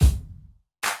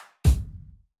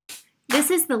This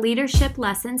is the Leadership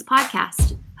Lessons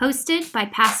Podcast, hosted by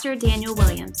Pastor Daniel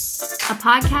Williams, a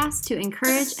podcast to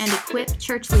encourage and equip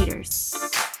church leaders.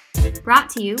 Brought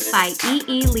to you by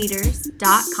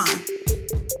eeleaders.com.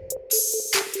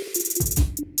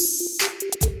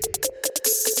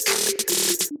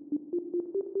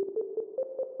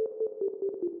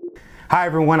 Hi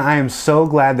everyone, I am so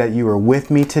glad that you are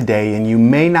with me today, and you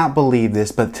may not believe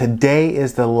this, but today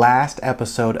is the last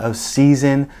episode of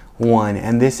Season 1,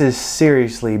 and this has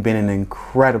seriously been an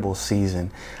incredible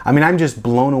season. I mean, I'm just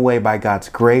blown away by God's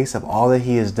grace of all that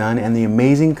He has done and the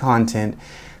amazing content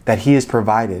that He has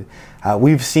provided.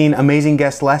 We've seen amazing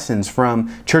guest lessons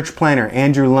from church planner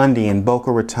Andrew Lundy in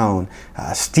Boca Raton,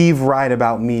 Steve Wright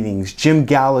about meetings, Jim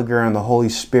Gallagher on the Holy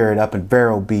Spirit up in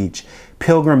Vero Beach,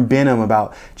 Pilgrim Benham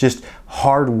about just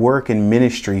hard work and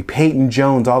ministry, Peyton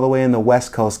Jones all the way in the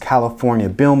West Coast, California,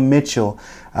 Bill Mitchell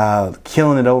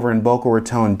killing it over in Boca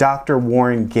Raton, Dr.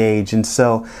 Warren Gage. And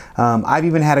so I've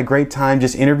even had a great time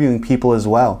just interviewing people as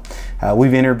well.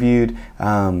 We've interviewed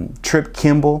Trip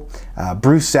Kimball,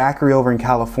 Bruce Zachary over in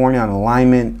California on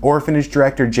alignment, orphanage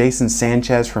director Jason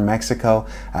Sanchez from Mexico,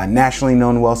 nationally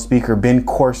known well speaker Ben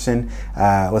Corson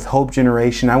with Hope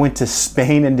Generation. I went to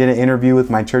Spain and did an interview with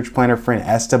my church planner friend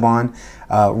Esteban,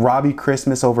 Robbie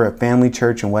Christmas over at Family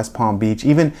Church in West Palm Beach,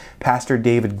 even Pastor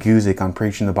David Guzik on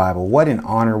Preaching the Bible. What an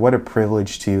honor, what a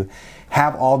privilege to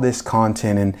have all this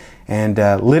content and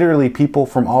literally people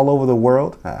from all over the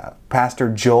world, Pastor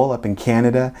Joel up in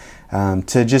Canada,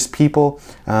 to just people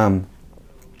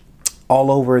all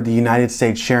over the United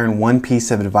States sharing one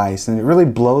piece of advice. And it really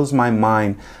blows my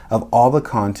mind of all the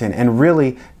content and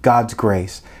really God's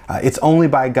grace. It's only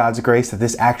by God's grace that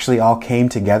this actually all came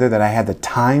together, that I had the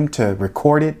time to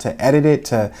record it, to edit it,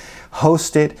 to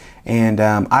host it. And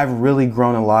I've really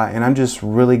grown a lot, and I'm just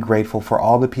really grateful for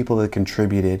all the people that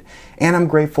contributed. And I'm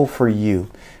grateful for you,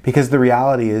 because the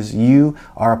reality is you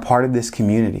are a part of this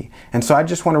community. And so I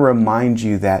just want to remind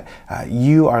you that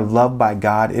you are loved by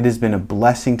God. It has been a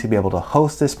blessing to be able to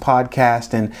host this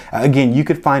podcast. And again, you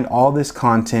could find all this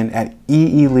content at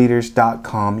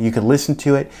eeleaders.com. You can listen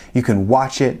to it. You can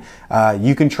watch it.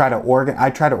 You can try to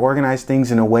organize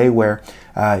things in a way where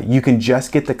you can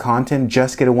just get the content,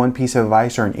 just get a one piece of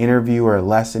advice or an interview or a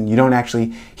lesson. You don't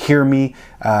actually hear me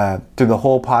through the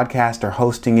whole podcast or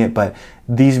hosting it, but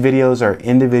these videos are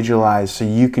individualized, so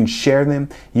you can share them,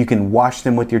 you can watch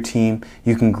them with your team,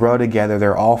 you can grow together.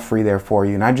 They're all free there for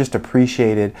you. And I just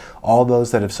appreciated all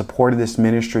those that have supported this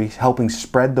ministry, helping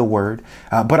spread the word,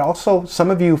 but also some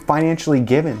of you financially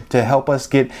given to help us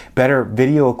get better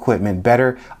video equipment,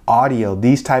 better audio,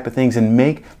 these type of things, and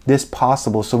make this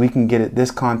possible so we can get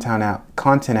this content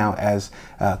out as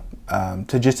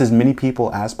to just as many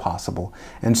people as possible.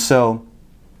 And so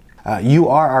you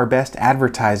are our best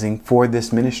advertising for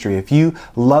this ministry. If you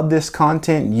love this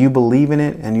content, you believe in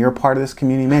it, and you're a part of this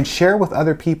community, man, share with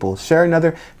other people. Share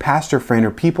another pastor friend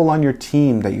or people on your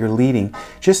team that you're leading.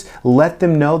 Just let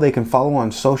them know. They can follow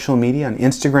on social media, on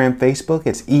Instagram, Facebook,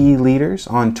 it's EE Leaders.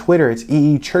 On Twitter, it's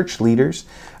EE Church Leaders.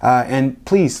 And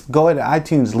please go to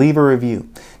iTunes, leave a review.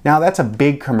 Now, that's a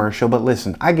big commercial, but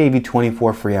listen, I gave you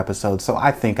 24 free episodes, so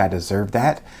I think I deserve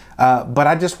that. But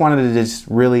I just wanted to just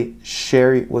really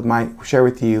share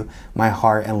with you my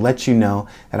heart and let you know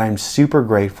that I'm super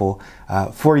grateful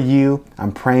for you.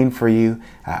 I'm praying for you.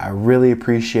 I really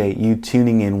appreciate you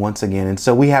tuning in once again. And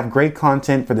so we have great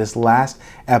content for this last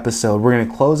episode. We're going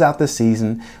to close out the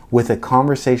season with a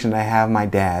conversation I have with my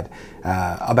dad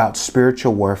about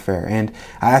spiritual warfare. And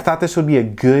I thought this would be a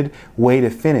good way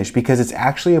to finish, because it's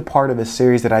actually a part of a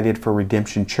series that I did for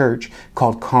Redemption Church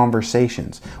called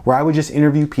Conversations, where I would just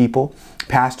interview people,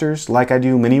 pastors, like I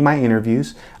do many of my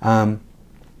interviews,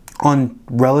 on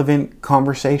relevant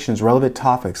conversations, relevant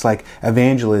topics like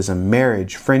evangelism,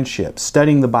 marriage, friendship,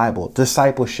 studying the Bible,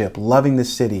 discipleship, loving the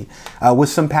city, with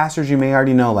some pastors you may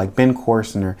already know, like Ben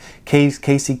Corson or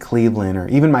Casey Cleveland, or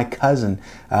even my cousin,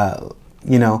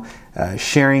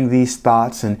 sharing these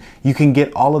thoughts. And you can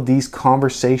get all of these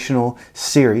conversational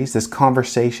series, this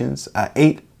Conversations,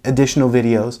 8 additional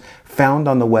videos found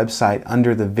on the website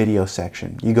under the video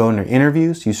section. You go under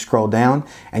interviews, you scroll down,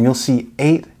 and you'll see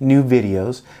 8 new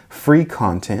videos, free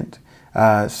content,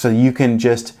 so you can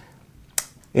just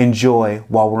enjoy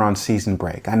while we're on season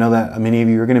break. I know that many of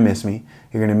you are going to miss me.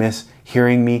 You're going to miss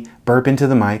hearing me burp into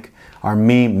the mic, or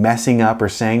me messing up or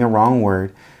saying a wrong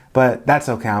word, but that's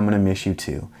okay. I'm going to miss you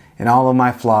too. And all of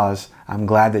my flaws, I'm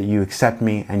glad that you accept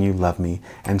me and you love me.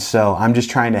 And so I'm just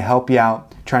trying to help you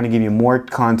out, trying to give you more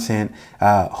content.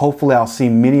 Hopefully I'll see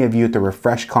many of you at the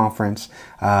Refresh Conference,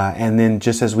 and then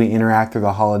just as we interact through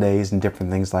the holidays and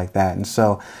different things like that. And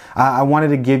so I wanted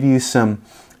to give you some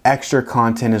extra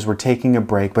content as we're taking a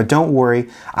break. But don't worry,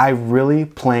 I really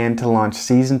plan to launch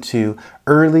season 2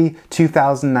 early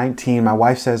 2019. My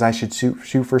wife says I should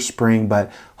shoot for spring,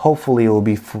 but hopefully it will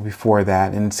be before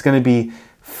that. And it's going to be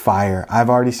fire. I've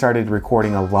already started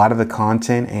recording a lot of the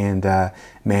content, and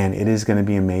man, it is going to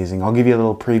be amazing. I'll give you a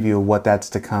little preview of what that's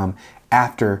to come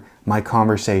after my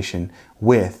conversation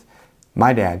with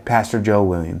my dad, Pastor Joe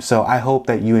Williams. So I hope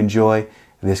that you enjoy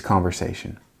this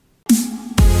conversation.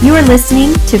 You are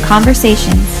listening to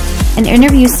Conversations, an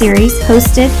interview series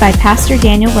hosted by Pastor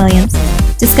Daniel Williams,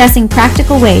 discussing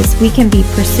practical ways we can be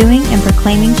pursuing and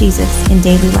proclaiming Jesus in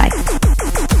daily life.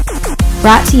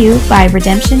 Brought to you by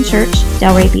Redemption Church,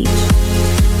 Delray Beach.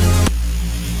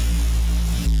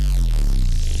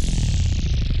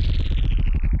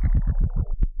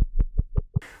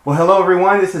 Well, hello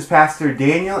everyone, this is Pastor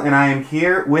Daniel, and I am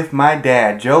here with my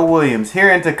dad, Joe Williams,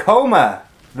 here in Tacoma,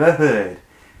 the hood.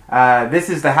 This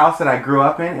is the house that I grew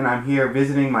up in, and I'm here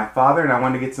visiting my father, and I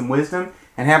want to get some wisdom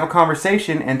and have a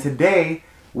conversation. And today,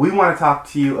 we want to talk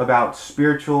to you about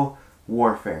spiritual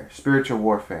warfare.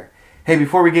 Hey,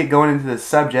 before we get going into the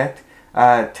subject,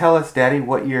 tell us, Daddy,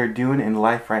 what you're doing in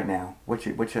life right now. What's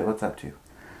up to?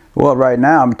 Well, right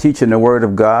now I'm teaching the Word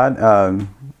of God.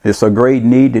 It's a great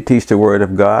need to teach the Word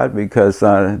of God because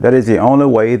that is the only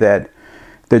way that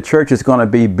the church is going to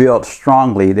be built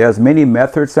strongly. There's many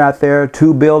methods out there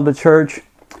to build the church.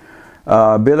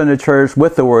 Building the church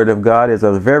with the Word of God is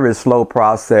a very slow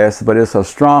process, but it's a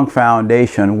strong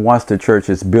foundation once the church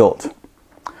is built.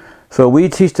 So we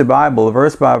teach the Bible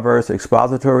verse by verse,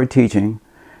 expository teaching,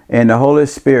 and the Holy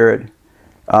Spirit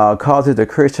causes the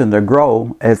Christian to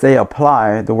grow as they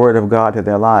apply the Word of God to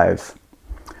their lives.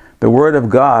 The Word of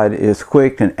God is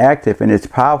quick and active, and it's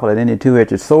powerful at any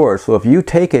two-edged sword. So if you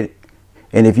take it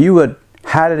and if you would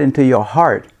hide it into your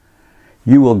heart,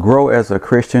 you will grow as a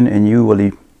Christian and you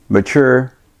will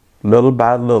mature little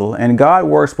by little. And God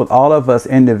works with all of us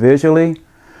individually.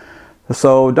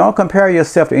 So don't compare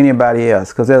yourself to anybody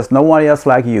else, because there's no one else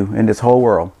like you in this whole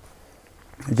world.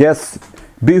 Just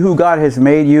be who God has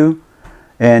made you,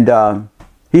 and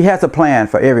He has a plan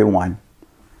for everyone.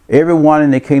 Everyone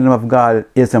in the kingdom of God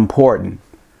is important,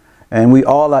 and we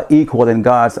all are equal in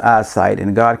God's eyesight,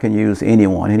 and God can use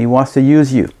anyone, and He wants to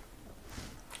use you.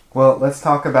 Well, let's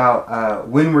talk about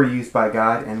when we're used by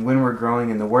God and when we're growing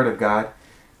in the Word of God.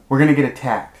 We're going to get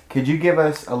attacked. Could you give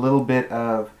us a little bit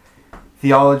of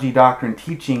theology, doctrine,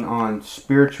 teaching on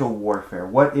spiritual warfare?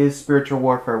 What is spiritual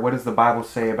warfare? What does the Bible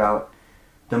say about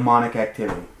demonic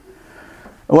activity?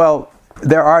 Well,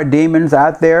 there are demons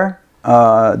out there.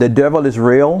 The devil is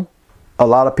real. A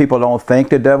lot of people don't think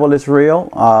the devil is real.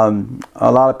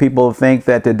 A lot of people think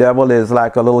that the devil is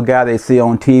like a little guy they see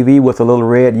on TV with a little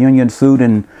red union suit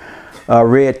and a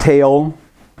red tail.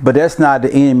 But that's not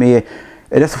the enemy.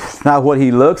 That's not what he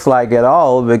looks like at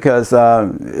all, because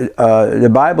the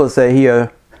Bible says he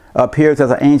appears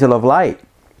as an angel of light.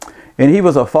 And he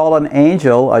was a fallen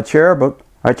angel, a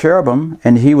cherubim,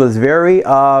 and he was very,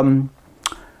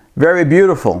 very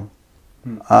beautiful.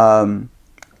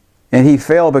 And he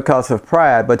fell because of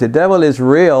pride. But the devil is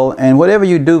real, and whatever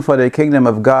you do for the kingdom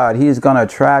of God, he's going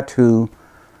to try to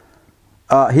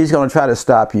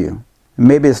stop you.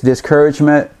 Maybe it's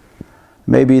discouragement,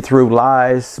 maybe through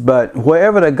lies, but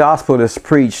wherever the gospel is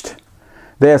preached,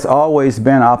 there's always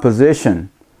been opposition.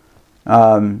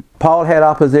 Paul had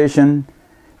opposition.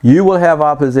 You will have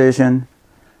opposition.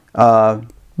 But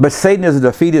Satan is a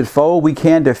defeated foe. We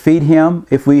can defeat him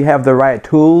if we have the right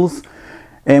tools.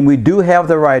 And we do have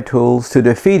the right tools to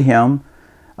defeat him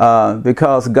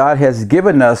because God has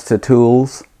given us the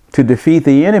tools to defeat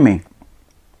the enemy.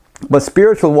 But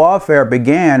spiritual warfare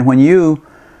began when you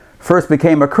first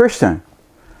became a Christian.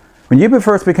 When you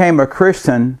first became a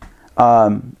Christian,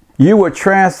 you were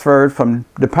transferred from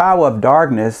the power of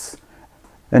darkness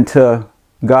into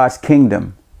God's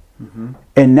kingdom. Mm-hmm.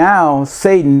 And now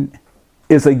Satan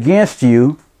is against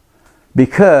you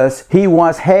because he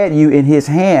once had you in his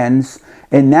hands,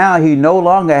 and now he no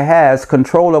longer has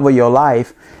control over your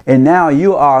life, and now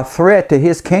you are a threat to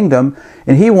his kingdom,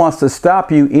 and he wants to stop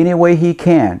you any way he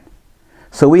can.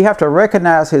 So we have to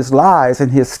recognize his lies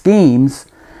and his schemes.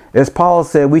 As Paul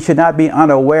said, we should not be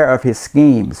unaware of his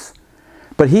schemes.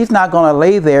 But he's not going to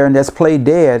lay there and just play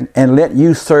dead and let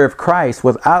you serve Christ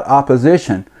without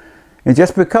opposition. And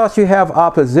just because you have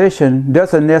opposition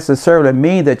doesn't necessarily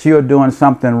mean that you're doing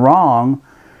something wrong.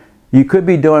 You could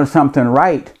be doing something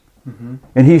right. Mm-hmm.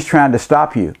 And he's trying to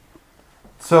stop you.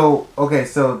 So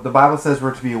the Bible says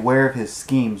we're to be aware of his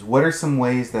schemes. What are some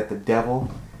ways that the devil,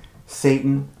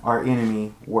 Satan, our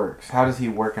enemy, works? How does he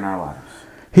work in our lives?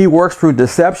 He works through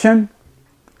deception,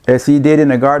 as he did in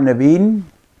the Garden of Eden.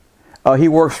 He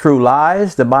works through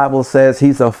lies. The Bible says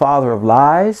he's the father of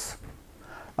lies.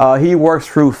 He works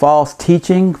through false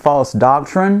teaching, false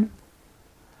doctrine.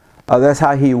 That's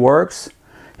how he works.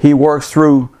 He works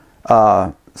through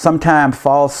sometimes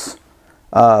false,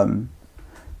 let's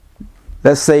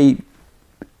say,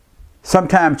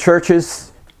 sometimes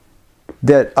churches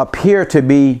that appear to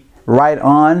be right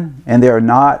on and they're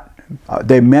not.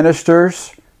 They're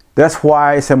ministers. That's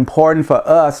why it's important for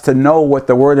us to know what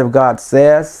the Word of God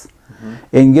says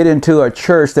and get into a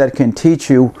church that can teach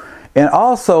you. And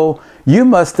also, you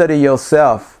must study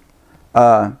yourself.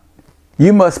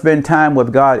 You must spend time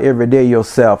with God every day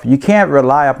yourself. You can't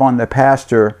rely upon the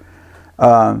pastor.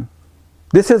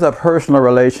 This is a personal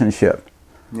relationship.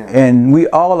 Yeah. And we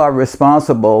all are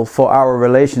responsible for our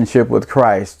relationship with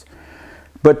Christ.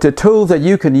 But the tools that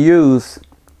you can use,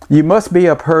 you must be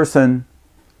a person,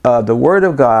 the Word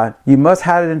of God, you must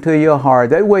hide it into your heart.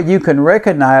 That way you can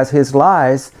recognize his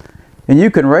lies and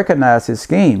you can recognize his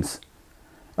schemes.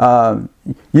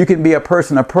 You can be a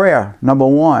person of prayer. Number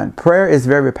one, prayer is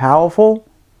very powerful.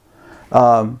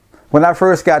 When I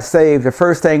first got saved, the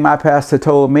first thing my pastor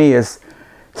told me is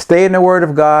stay in the Word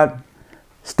of God,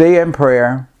 stay in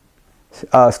prayer,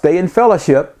 stay in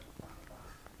fellowship,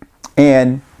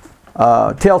 and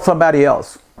tell somebody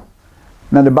else.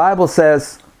 Now the Bible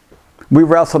says we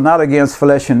wrestle not against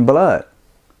flesh and blood,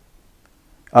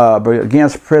 but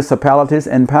against principalities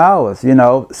and powers. You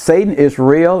know, Satan is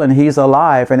real and he's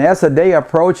alive. And as the day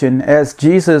approaching, as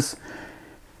Jesus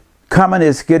coming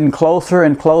is getting closer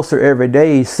and closer every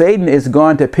day, Satan is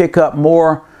going to pick up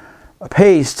more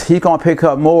pace. He's going to pick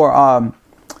up more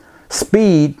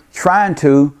speed, trying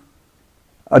to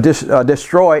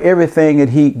destroy everything that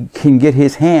he can get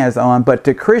his hands on. But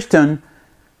the Christian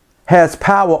has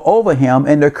power over him,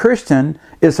 and the Christian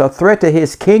is a threat to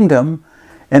his kingdom,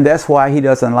 and that's why he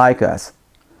doesn't like us.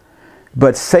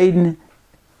 But Satan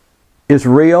is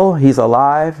real, he's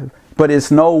alive, but it's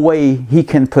no way he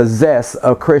can possess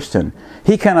a Christian.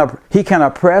 He can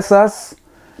oppress us,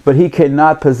 but he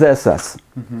cannot possess us.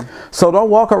 So don't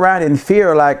walk around in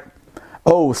fear like,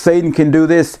 oh, Satan can do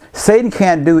this. Satan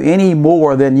can't do any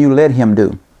more than you let him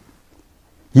do.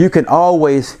 You can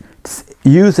always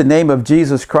use the name of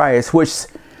Jesus Christ, which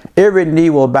every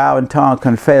knee will bow and tongue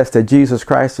confess that Jesus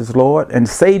Christ is Lord. And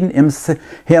Satan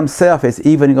himself is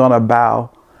even going to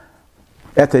bow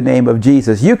at the name of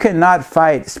Jesus. You cannot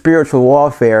fight spiritual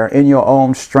warfare in your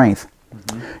own strength.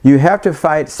 You have to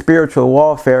fight spiritual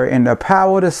warfare in the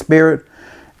power of the Spirit,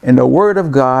 in the Word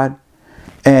of God,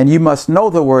 and you must know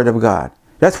the Word of God.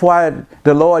 That's why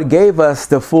the Lord gave us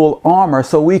the full armor,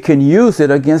 so we can use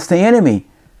it against the enemy.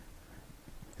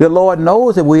 The Lord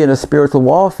knows that we're in a spiritual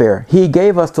warfare. He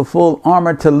gave us the full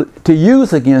armor to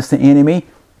use against the enemy.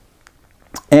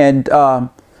 And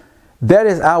that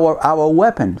is our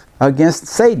weapon against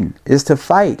Satan, is to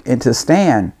fight and to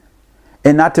stand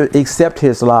and not to accept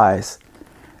his lies.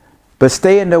 But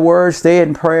stay in the Word, stay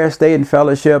in prayer, stay in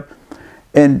fellowship.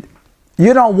 And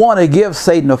you don't want to give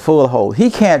Satan a full hold.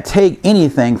 He can't take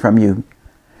anything from you.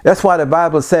 That's why the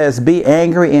Bible says, be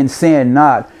angry and sin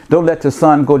not. Don't let the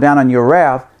sun go down on your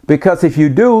wrath. Because if you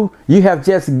do, you have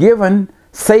just given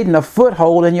Satan a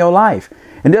foothold in your life.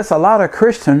 And there's a lot of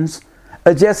Christians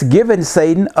are just giving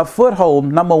Satan a foothold.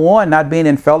 Number one, not being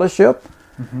in fellowship.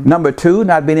 Number two,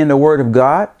 not being in the Word of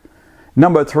God.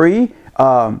 Number three,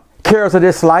 cares of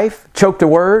this life, choke the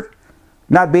Word,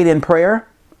 not being in prayer.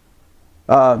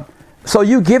 So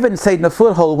you giving Satan a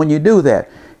foothold when you do that.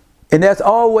 And there's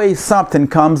always something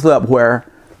comes up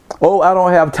where, oh, I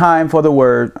don't have time for the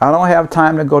Word. I don't have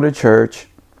time to go to church.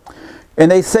 And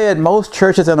they said most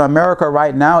churches in America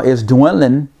right now is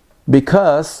dwindling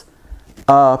because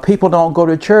people don't go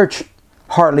to church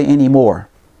hardly anymore.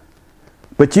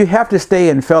 But you have to stay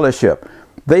in fellowship.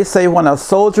 They say when a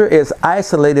soldier is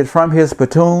isolated from his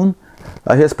platoon,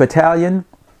 his battalion,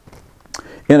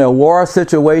 in a war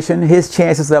situation, his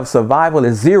chances of survival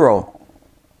is zero.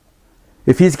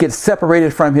 If he gets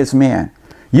separated from his men,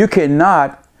 you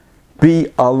cannot be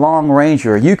a lone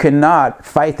ranger. You cannot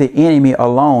fight the enemy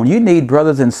alone. You need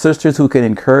brothers and sisters who can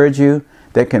encourage you,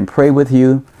 that can pray with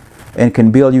you, and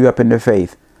can build you up in the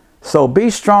faith. So be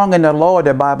strong in the Lord,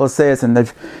 the Bible says in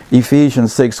the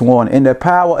Ephesians 6:1, in the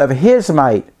power of his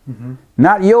might,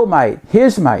 not your might,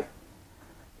 his might.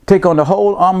 Take on the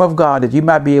whole armor of God that you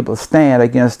might be able to stand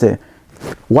against the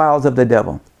wiles of the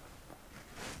devil.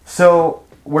 So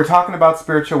we're talking about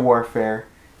spiritual warfare,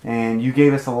 and you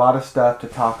gave us a lot of stuff to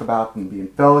talk about and be in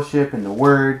fellowship in the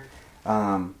Word.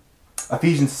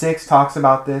 Ephesians 6 talks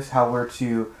about this, how we're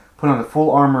to put on the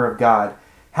full armor of God.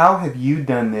 How have you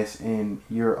done this in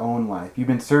your own life? You've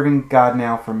been serving God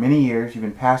now for many years. You've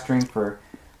been pastoring for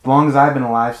long as I've been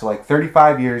alive, so like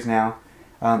 35 years now.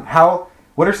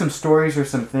 What are some stories or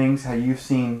some things how you've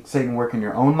seen Satan work in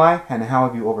your own life, and how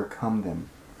have you overcome them?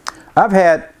 I've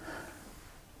had,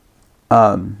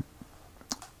 the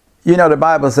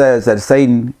Bible says that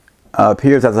Satan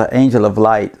appears as an angel of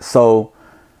light. So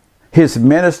his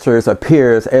ministers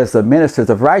appears as the ministers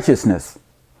of righteousness.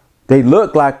 They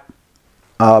look like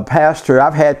pastor.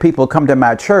 I've had people come to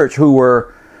my church who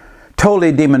were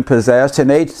totally demon possessed, and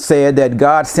they said that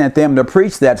God sent them to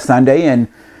preach that Sunday, and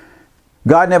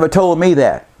God never told me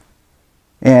that.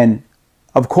 And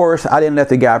of course, I didn't let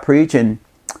the guy preach, and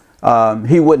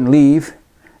he wouldn't leave,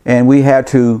 and we had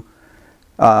to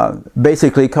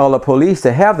basically call the police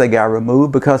to have the guy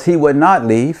removed because he would not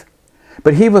leave.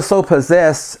 But he was so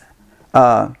possessed,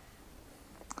 we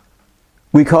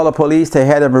called the police to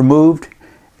have him removed,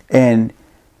 and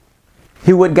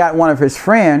he would got one of his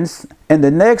friends, and the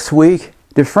next week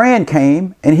the friend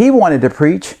came and he wanted to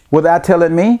preach without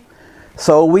telling me.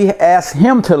 So we asked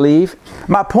him to leave.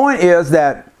 My point is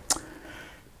that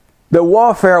the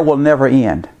warfare will never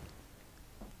end.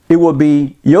 It will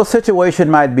be, your situation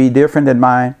might be different than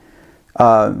mine,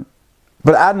 but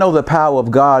I know the power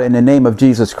of God in the name of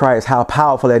Jesus Christ, how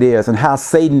powerful that is, and how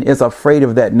Satan is afraid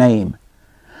of that name.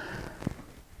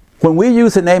 When we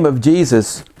use the name of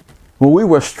Jesus, when we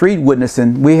were street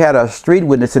witnessing, we had a street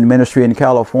witnessing ministry in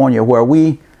California where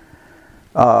we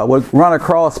would run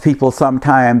across people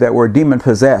sometime that were demon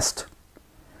possessed.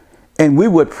 And we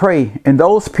would pray, and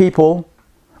those people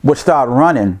would start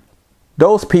running.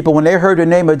 Those people, when they heard the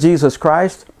name of Jesus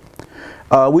Christ,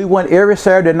 we went every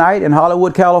Saturday night in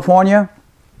Hollywood, California,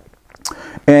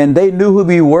 and they knew who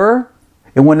we were.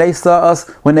 And when they saw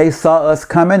us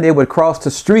coming, they would cross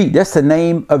the street. That's the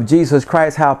name of Jesus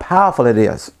Christ, how powerful it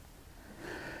is.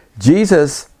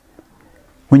 Jesus,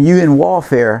 when you're in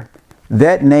warfare,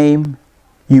 that name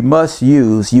you must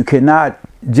use. You cannot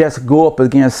just go up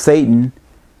against Satan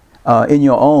in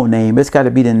your own name. It's got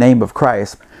to be the name of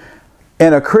Christ.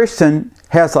 And a Christian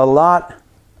has a lot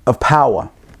of power,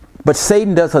 but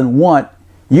Satan doesn't want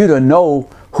you to know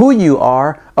who you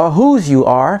are or whose you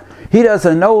are. He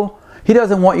doesn't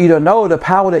want you to know the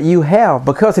power that you have,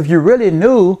 because if you really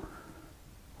knew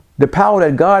the power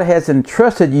that God has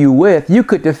entrusted you with, you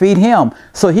could defeat him.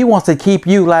 So he wants to keep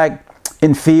you like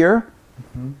in fear,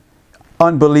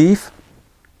 unbelief.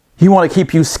 He wants to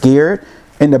keep you scared.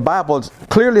 And the Bible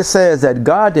clearly says that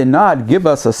God did not give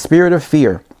us a spirit of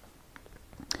fear.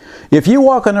 If you're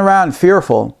walking around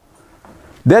fearful,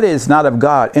 that is not of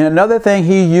God. And another thing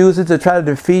he uses to try to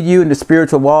defeat you in the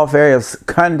spiritual warfare is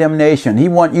condemnation. He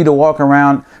wants you to walk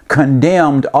around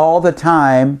condemned all the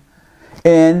time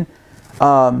and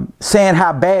saying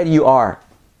how bad you are.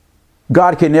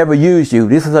 God can never use you.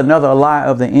 This is another lie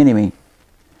of the enemy.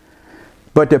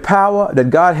 But the power that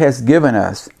God has given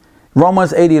us,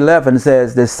 Romans 8:11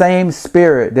 says, the same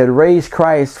spirit that raised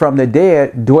Christ from the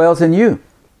dead dwells in you.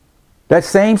 That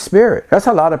same spirit. That's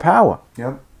a lot of power.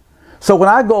 Yep. So when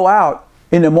I go out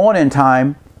in the morning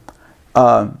time,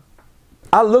 I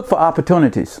look for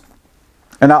opportunities.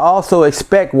 And I also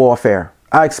expect warfare.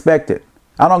 I expect it.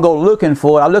 I don't go looking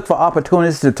for it. I look for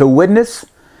opportunities to witness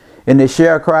and to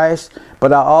share Christ.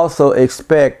 But I also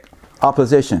expect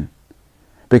opposition.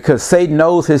 Because Satan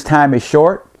knows his time is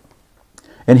short.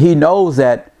 And he knows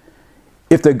that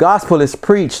if the gospel is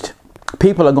preached,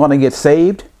 people are going to get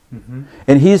saved.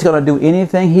 And he's going to do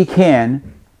anything he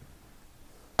can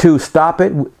to stop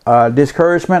it,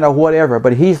 discouragement or whatever.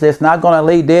 But he's just not going to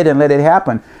lay dead and let it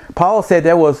happen. Paul said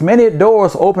there was many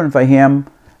doors open for him,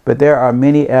 but there are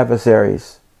many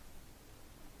adversaries.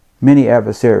 Many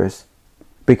adversaries.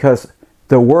 Because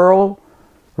the world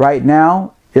right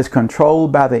now is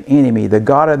controlled by the enemy, the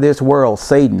God of this world,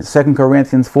 Satan. 2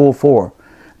 Corinthians 4:4.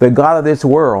 The God of this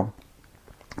world,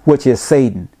 which is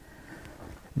Satan.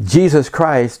 Jesus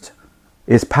Christ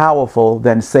is powerful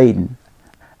than Satan.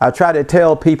 I try to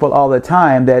tell people all the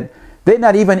time that they're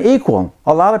not even equal.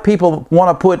 A lot of people want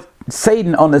to put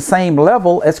Satan on the same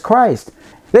level as Christ.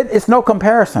 It's no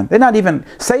comparison.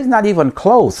 Satan's not even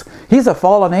close. He's a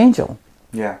fallen angel.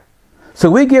 Yeah. So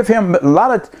we give him a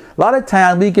lot of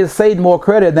times we give Satan more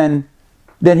credit than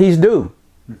he's due.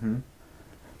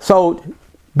 So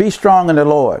be strong in the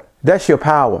Lord. That's your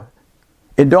power.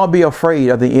 And don't be afraid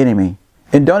of the enemy.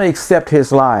 And don't accept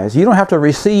his lies. You don't have to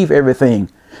receive everything.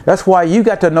 That's why you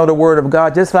got to know the word of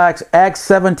God. Just like Acts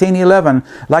 17:11,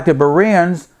 like the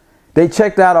Bereans, they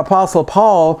checked out Apostle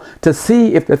Paul to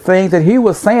see if the things that he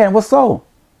was saying was so.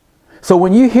 So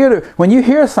when you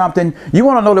hear something, you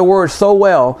want to know the word so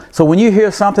well. So when you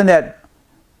hear something that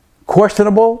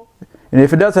questionable, and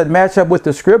if it doesn't match up with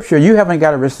the scripture, you haven't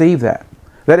got to receive that.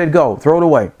 Let it go. Throw it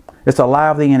away. It's a lie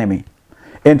of the enemy.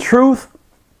 And truth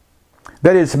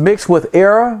that is mixed with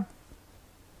error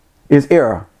is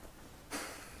error.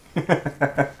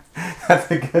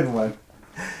 That's a good one.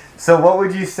 So what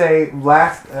would you say,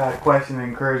 last question and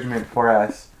encouragement for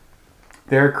us.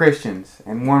 There are Christians,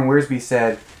 and Warren Wiersbe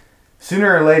said,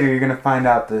 sooner or later you're going to find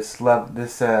out this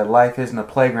life isn't a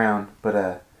playground, but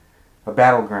a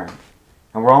battleground.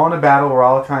 And we're all in a battle. We're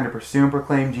all trying to pursue and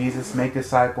proclaim Jesus, make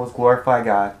disciples, glorify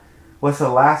God. What's the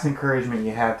last encouragement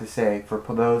you have to say for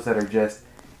those that are just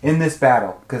in this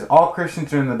battle? Because all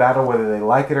Christians are in the battle, whether they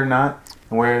like it or not,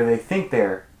 and whether they think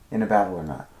they're in a battle or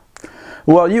not.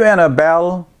 Well, you're in a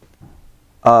battle.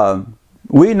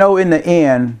 We know in the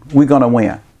end we're going to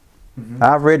win. Mm-hmm.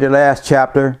 I've read the last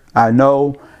chapter. I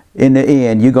know in the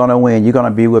end you're going to win. You're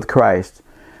going to be with Christ.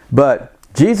 But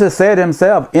Jesus said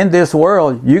himself, in this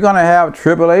world you're going to have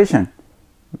tribulation.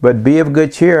 But be of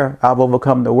good cheer. I've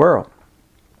overcome the world.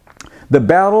 The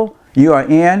battle you are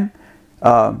in,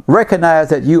 recognize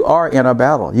that you are in a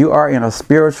battle. You are in a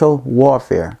spiritual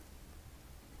warfare.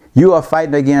 You are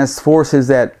fighting against forces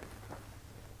that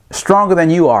stronger than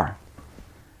you are,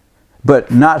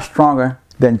 but not stronger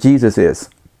than Jesus is.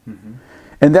 Mm-hmm.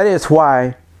 And that is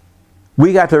why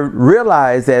we got to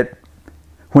realize that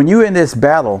when you're in this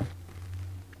battle,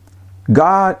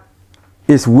 God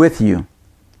is with you.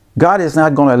 God is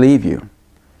not going to leave you.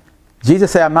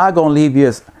 Jesus said, I'm not going to leave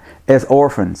you as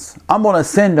orphans. I'm going to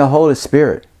send the Holy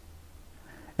Spirit.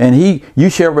 And you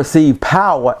shall receive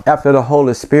power after the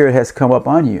Holy Spirit has come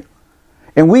upon you.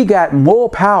 And we got more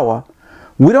power.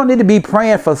 We don't need to be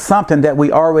praying for something that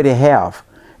we already have.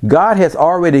 God has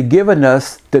already given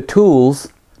us the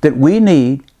tools that we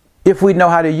need, if we know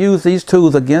how to use these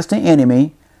tools against the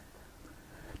enemy,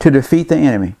 to defeat the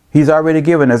enemy. He's already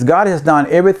given us. God has done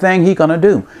everything He's going to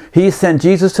do. He sent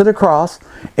Jesus to the cross,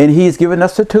 and He's given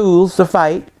us the tools to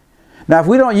fight. Now, if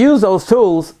we don't use those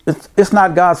tools, it's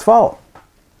not God's fault.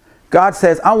 God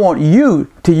says, I want you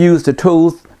to use the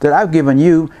tools that I've given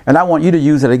you, and I want you to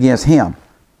use it against him.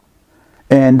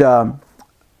 And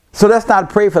so let's not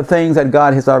pray for things that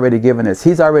God has already given us.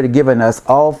 He's already given us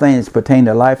all things pertaining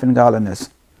to life and godliness.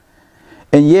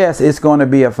 And yes, it's going to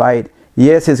be a fight.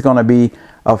 Yes, it's going to be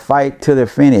a fight to the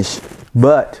finish.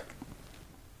 But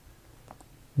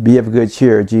be of good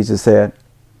cheer, Jesus said.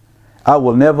 I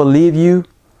will never leave you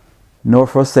nor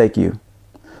forsake you.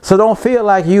 So don't feel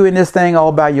like you in this thing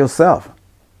all by yourself.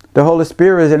 The Holy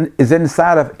Spirit is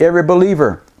inside of every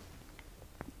believer.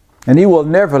 And He will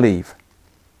never leave.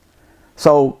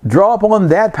 So draw upon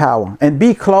that power and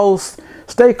be close,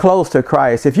 stay close to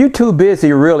Christ. If you're too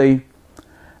busy, really,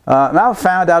 and I've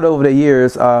found out over the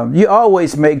years, you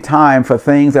always make time for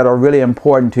things that are really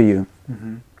important to you.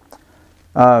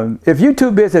 Mm-hmm. If you're too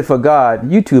busy for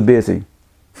God, you're too busy.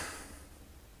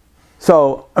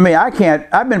 So, I mean, I've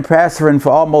been pastoring for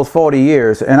almost 40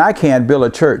 years, and I can't build a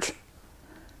church.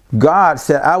 God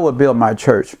said, I will build my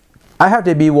church. I have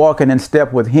to be walking in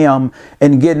step with Him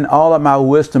and getting all of my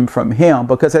wisdom from Him,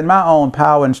 because in my own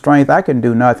power and strength, I can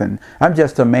do nothing. I'm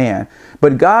just a man.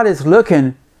 But God is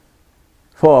looking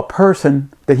for a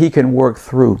person that He can work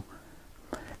through.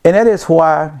 And that is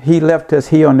why He left us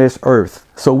here on this earth,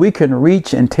 so we can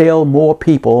reach and tell more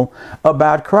people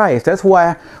about Christ. That's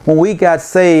why when we got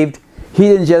saved, He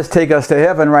didn't just take us to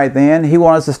heaven right then. He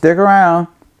wanted us to stick around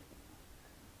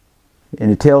and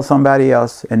to tell somebody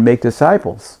else and make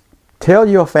disciples. Tell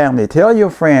your family, tell your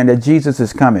friend that Jesus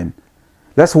is coming.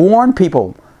 Let's warn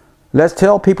people. Let's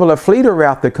tell people to flee the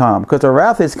wrath to come, because the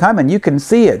wrath is coming. You can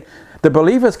see it. The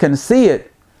believers can see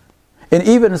it. And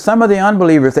even some of the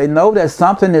unbelievers, they know that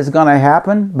something is going to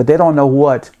happen, but they don't know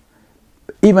what.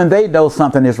 Even they know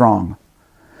something is wrong.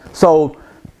 So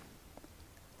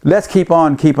let's keep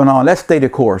on keeping on. Let's stay the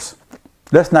course.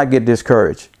 Let's not get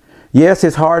discouraged. Yes,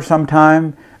 it's hard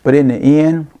sometimes, but in the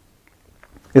end,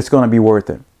 it's going to be worth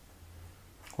it.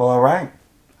 Well, all right.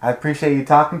 I appreciate you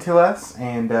talking to us,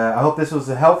 and I hope this was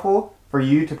helpful for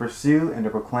you to pursue and to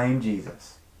proclaim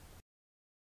Jesus.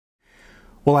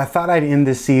 Well, I thought I'd end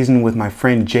this season with my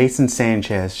friend Jason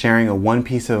Sanchez sharing one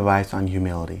piece of advice on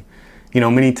humility. You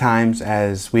know, many times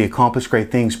as we accomplish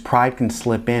great things, pride can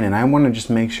slip in, and I want to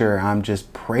just make sure I'm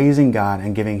just praising God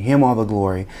and giving Him all the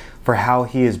glory for how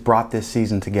He has brought this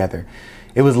season together.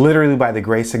 It was literally by the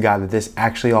grace of God that this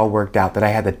actually all worked out, that I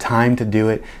had the time to do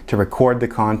it, to record the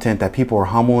content, that people were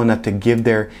humble enough to give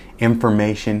their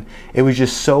information. It was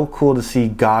just so cool to see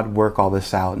God work all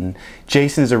this out. And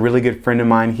Jason is a really good friend of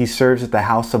mine. He serves at the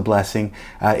House of Blessing.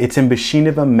 It's in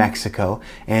Bichineva, Mexico.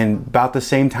 And about the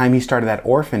same time he started that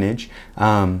orphanage,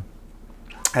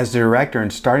 as the director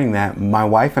and starting that, my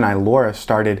wife and I, Laura,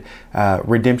 started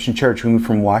Redemption Church. We moved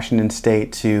from Washington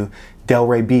State to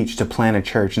Delray Beach to plant a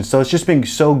church. And so it's just been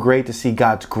so great to see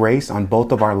God's grace on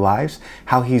both of our lives,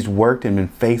 how He's worked and been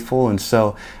faithful. And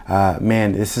so,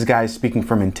 man, this is guy speaking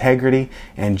from integrity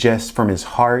and just from his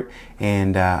heart.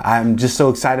 And I'm just so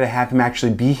excited to have him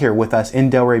actually be here with us in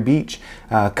Delray Beach.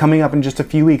 Coming up in just a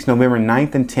few weeks, November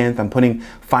 9th and 10th, I'm putting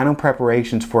final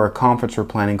preparations for a conference we're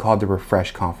planning called the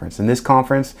Refresh Conference. And this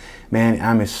conference, man,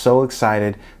 I'm so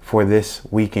excited for this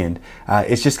weekend.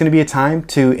 It's just going to be a time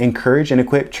to encourage and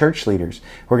equip church leaders.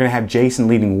 We're going to have Jason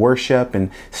leading worship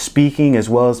and speaking, as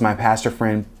well as my pastor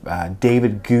friend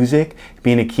David Guzik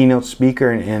being a keynote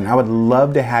speaker, and I would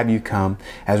love to have you come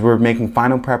as we're making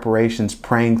final preparations,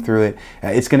 praying through it.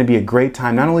 It's going to be a great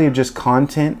time, not only of just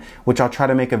content, which I'll try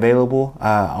to make available.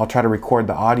 I'll try to record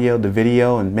the audio, the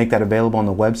video, and make that available on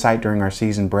the website during our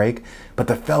season break. But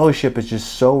the fellowship is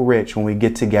just so rich when we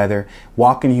get together,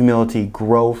 walk in humility,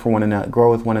 grow with one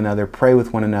another, pray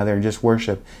with one another, and just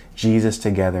worship Jesus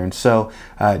together. And so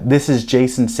this is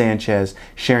Jason Sanchez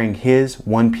sharing his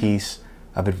one piece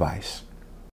of advice.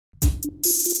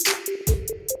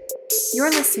 You're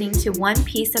listening to One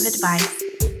Piece of Advice,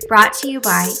 brought to you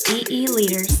by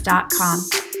eeleaders.com,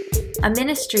 a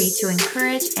ministry to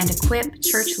encourage and equip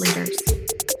church leaders.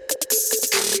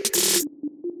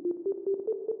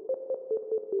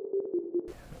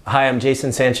 Hi, I'm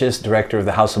Jason Sanchez, director of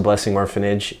the House of Blessing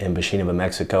Orphanage in Bochinova,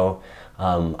 Mexico.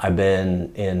 I've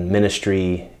been in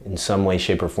ministry in some way,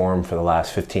 shape, or form for the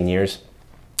last 15 years.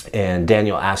 And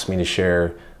Daniel asked me to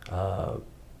share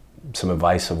some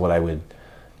advice of what I would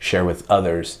share with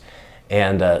others.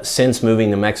 And since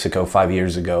moving to Mexico 5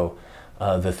 years ago,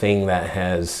 the thing that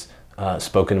has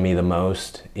spoken to me the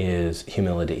most is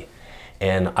humility.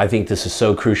 And I think this is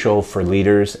so crucial for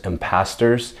leaders and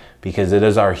pastors because it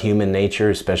is our human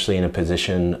nature, especially in a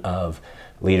position of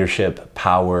leadership,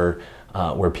 power,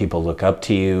 where people look up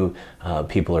to you,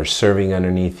 people are serving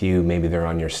underneath you, maybe they're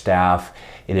on your staff.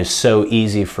 It is so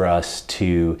easy for us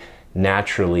to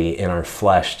naturally, in our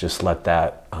flesh, just let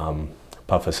that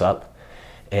puff us up.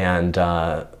 And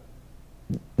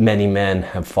many men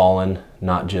have fallen,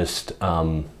 not just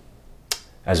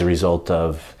as a result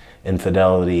of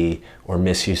infidelity or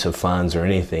misuse of funds or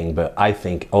anything, but I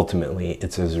think ultimately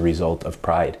it's as a result of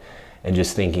pride and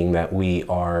just thinking that we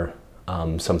are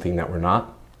something that we're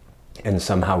not, and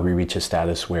somehow we reach a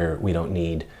status where we don't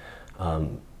need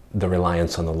the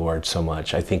reliance on the Lord so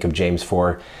much. I think of James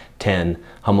 4:10,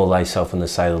 humble thyself in the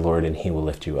sight of the Lord and He will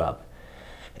lift you up.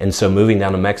 And so moving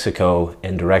down to Mexico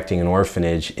and directing an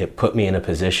orphanage, it put me in a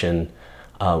position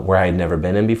where I had never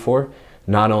been in before.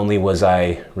 Not only was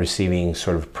I receiving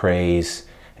sort of praise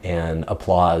and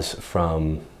applause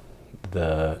from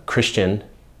the Christian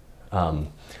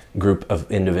group of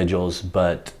individuals,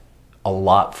 but a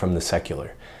lot from the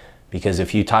secular. Because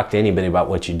if you talk to anybody about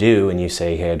what you do and you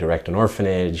say, hey, I direct an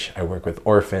orphanage, I work with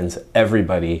orphans,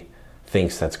 everybody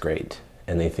thinks that's great.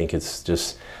 And they think it's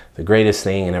just the greatest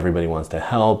thing and everybody wants to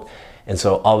help. And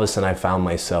so all of a sudden I found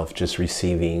myself just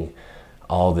receiving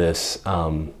all this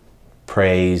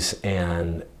praise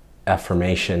and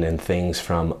affirmation and things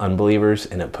from unbelievers,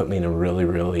 and it put me in a really,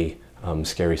 really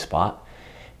scary spot.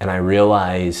 And I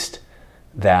realized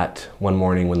that one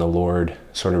morning when the Lord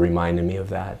sort of reminded me of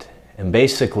that. And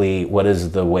basically, what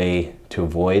is the way to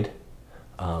avoid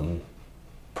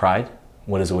pride?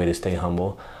 What is the way to stay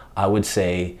humble? I would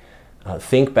say,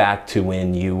 think back to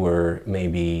when you were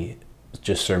maybe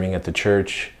just serving at the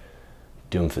church,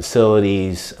 doing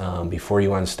facilities, before you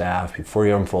were on staff, before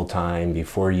you were on full-time,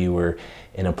 before you were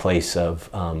in a place of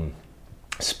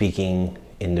speaking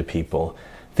into people.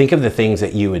 Think of the things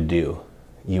that you would do.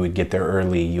 You would get there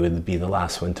early, you would be the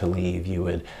last one to leave, you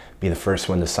would be the first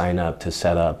one to sign up, to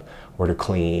set up, or to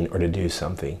clean, or to do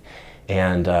something.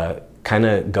 And kind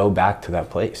of go back to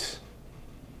that place.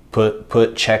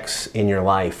 Put checks in your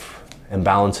life and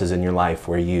balances in your life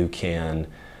where you can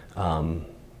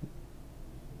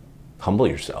humble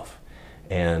yourself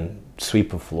and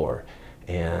sweep a floor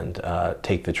and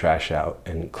take the trash out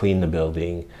and clean the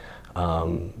building,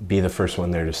 be the first one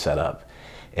there to set up.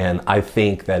 And I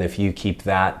think that if you keep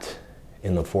that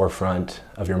in the forefront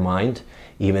of your mind,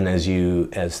 even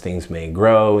as things may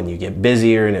grow and you get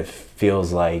busier and it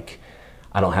feels like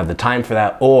I don't have the time for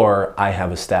that, or I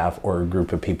have a staff or a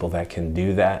group of people that can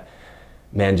do that,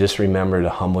 man, just remember to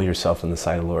humble yourself in the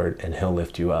sight of the Lord and He'll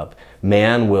lift you up.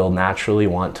 Man will naturally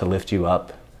want to lift you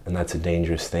up, and that's a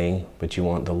dangerous thing, but you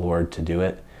want the Lord to do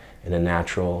it in a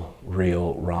natural,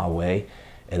 real, raw way,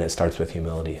 and it starts with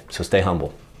humility. So stay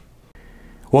humble.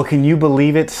 Well, can you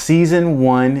believe it? Season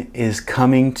 1 is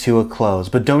coming to a close.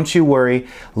 But don't you worry.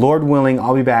 Lord willing,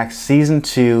 I'll be back Season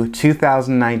 2,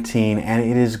 2019, and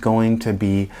it is going to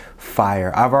be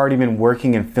fire. I've already been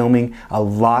working and filming a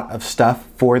lot of stuff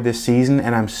for this season,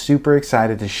 and I'm super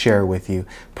excited to share with you.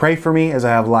 Pray for me as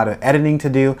I have a lot of editing to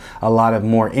do, a lot of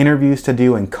more interviews to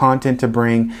do and content to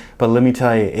bring, but let me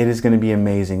tell you, it is going to be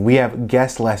amazing. We have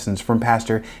guest lessons from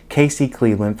Pastor Casey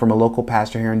Cleveland, from a local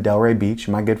pastor here in Delray Beach,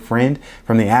 my good friend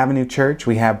from the Avenue Church.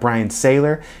 We have Brian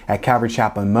Saylor at Calvary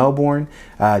Chapel in Melbourne,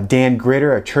 Dan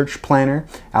Gritter, a church planner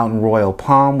out in Royal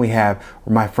Palm. We have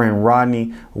my friend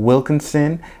Rodney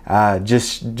Wilkinson,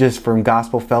 just from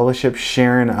Gospel Fellowship,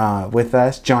 sharing with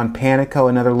us. John Panico,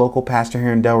 another local pastor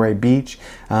here in Delray Beach.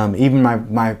 Even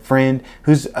my friend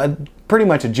who's pretty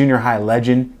much a junior high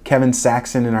legend, Kevin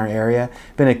Saxon, in our area.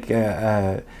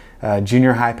 Been a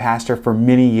junior high pastor for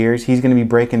many years. He's going to be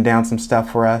breaking down some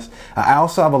stuff for us. I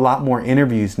also have a lot more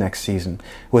interviews next season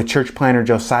with church planner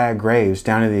Josiah Graves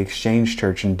down at the Exchange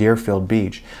Church in Deerfield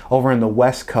Beach. Over in the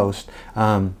West Coast,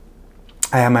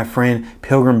 I have my friend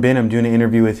Pilgrim Benham doing an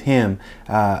interview with him,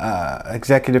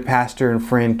 executive pastor and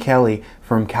friend Kelly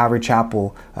from Calvary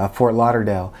Chapel, Fort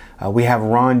Lauderdale. We have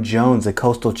Ron Jones at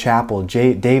Coastal Chapel,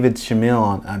 David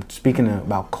Shamil on speaking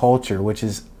about culture, which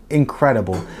is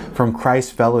incredible, from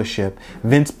Christ Fellowship,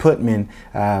 Vince Putman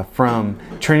from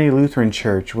Trinity Lutheran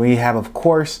Church. We have, of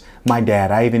course, my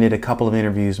dad. I even did a couple of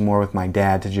interviews more with my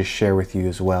dad to just share with you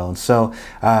as well. And so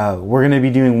we're going to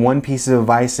be doing one piece of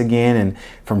advice again, and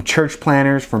from church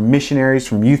planners, from missionaries,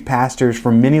 from youth pastors,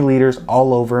 from many leaders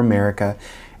all over America,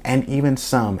 and even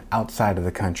some outside of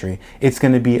the country. It's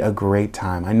going to be a great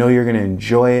time. I know you're going to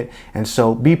enjoy it, and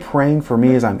so be praying for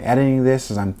me as I'm editing this,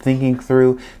 as I'm thinking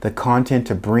through the content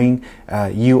to bring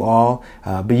you all.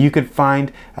 But you could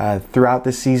find throughout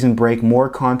the season break more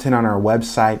content on our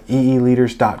website,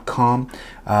 eeleaders.com.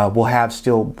 We'll have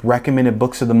still recommended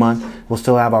books of the month. We'll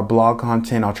still have our blog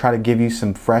content. I'll try to give you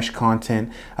some fresh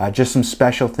content, just some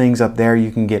special things up there.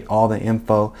 You can get all the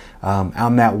info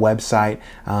on that website.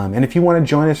 And if you want to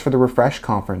join us for the Refresh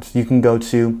Conference, you can go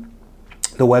to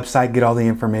the website, get all the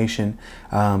information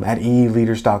at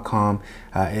eeleaders.com.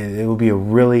 It will be a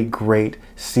really great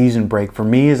season break for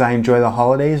me as I enjoy the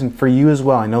holidays, and for you as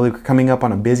well. I know we're coming up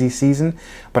on a busy season,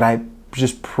 but I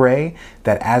just pray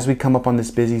that as we come up on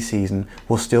this busy season,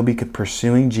 we'll still be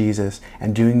pursuing Jesus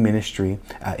and doing ministry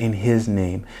in His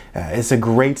name. It's a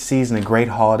great season, a great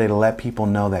holiday to let people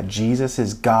know that Jesus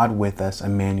is God with us,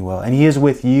 Emmanuel. And He is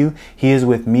with you. He is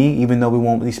with me, even though we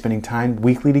won't be spending time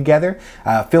weekly together.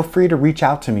 Feel free to reach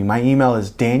out to me. My email is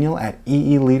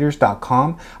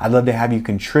daniel@eeleaders.com. I'd love to have you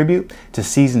contribute to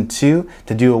season 2,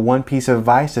 to do a one piece of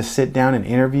advice, to sit down and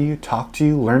interview you, talk to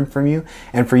you, learn from you,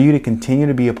 and for you to continue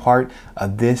to be a part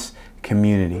of this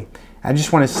community. I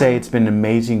just want to say it's been an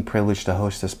amazing privilege to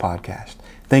host this podcast.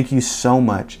 Thank you so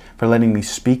much for letting me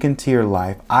speak into your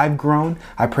life. I've grown.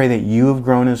 I pray that you have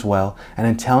grown as well. And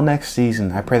until next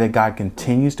season, I pray that God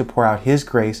continues to pour out His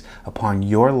grace upon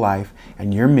your life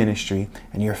and your ministry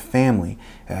and your family.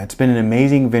 It's been an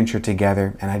amazing venture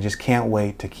together, and I just can't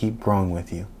wait to keep growing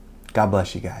with you. God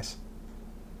bless you guys.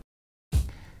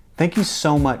 Thank you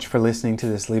so much for listening to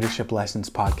this Leadership Lessons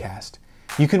podcast.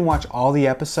 You can watch all the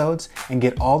episodes and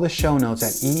get all the show notes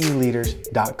at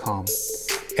eeleaders.com.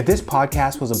 If this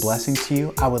podcast was a blessing to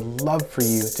you, I would love for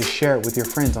you to share it with your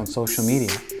friends on social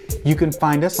media. You can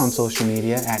find us on social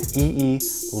media at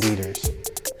eeleaders.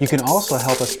 You can also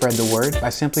help us spread the word by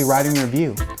simply writing a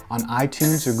review on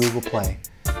iTunes or Google Play.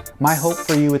 My hope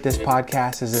for you with this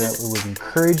podcast is that it would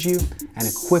encourage you and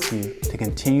equip you to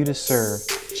continue to serve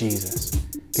Jesus.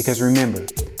 Because remember,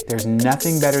 there's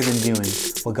nothing better than doing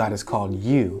what God has called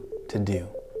you to do.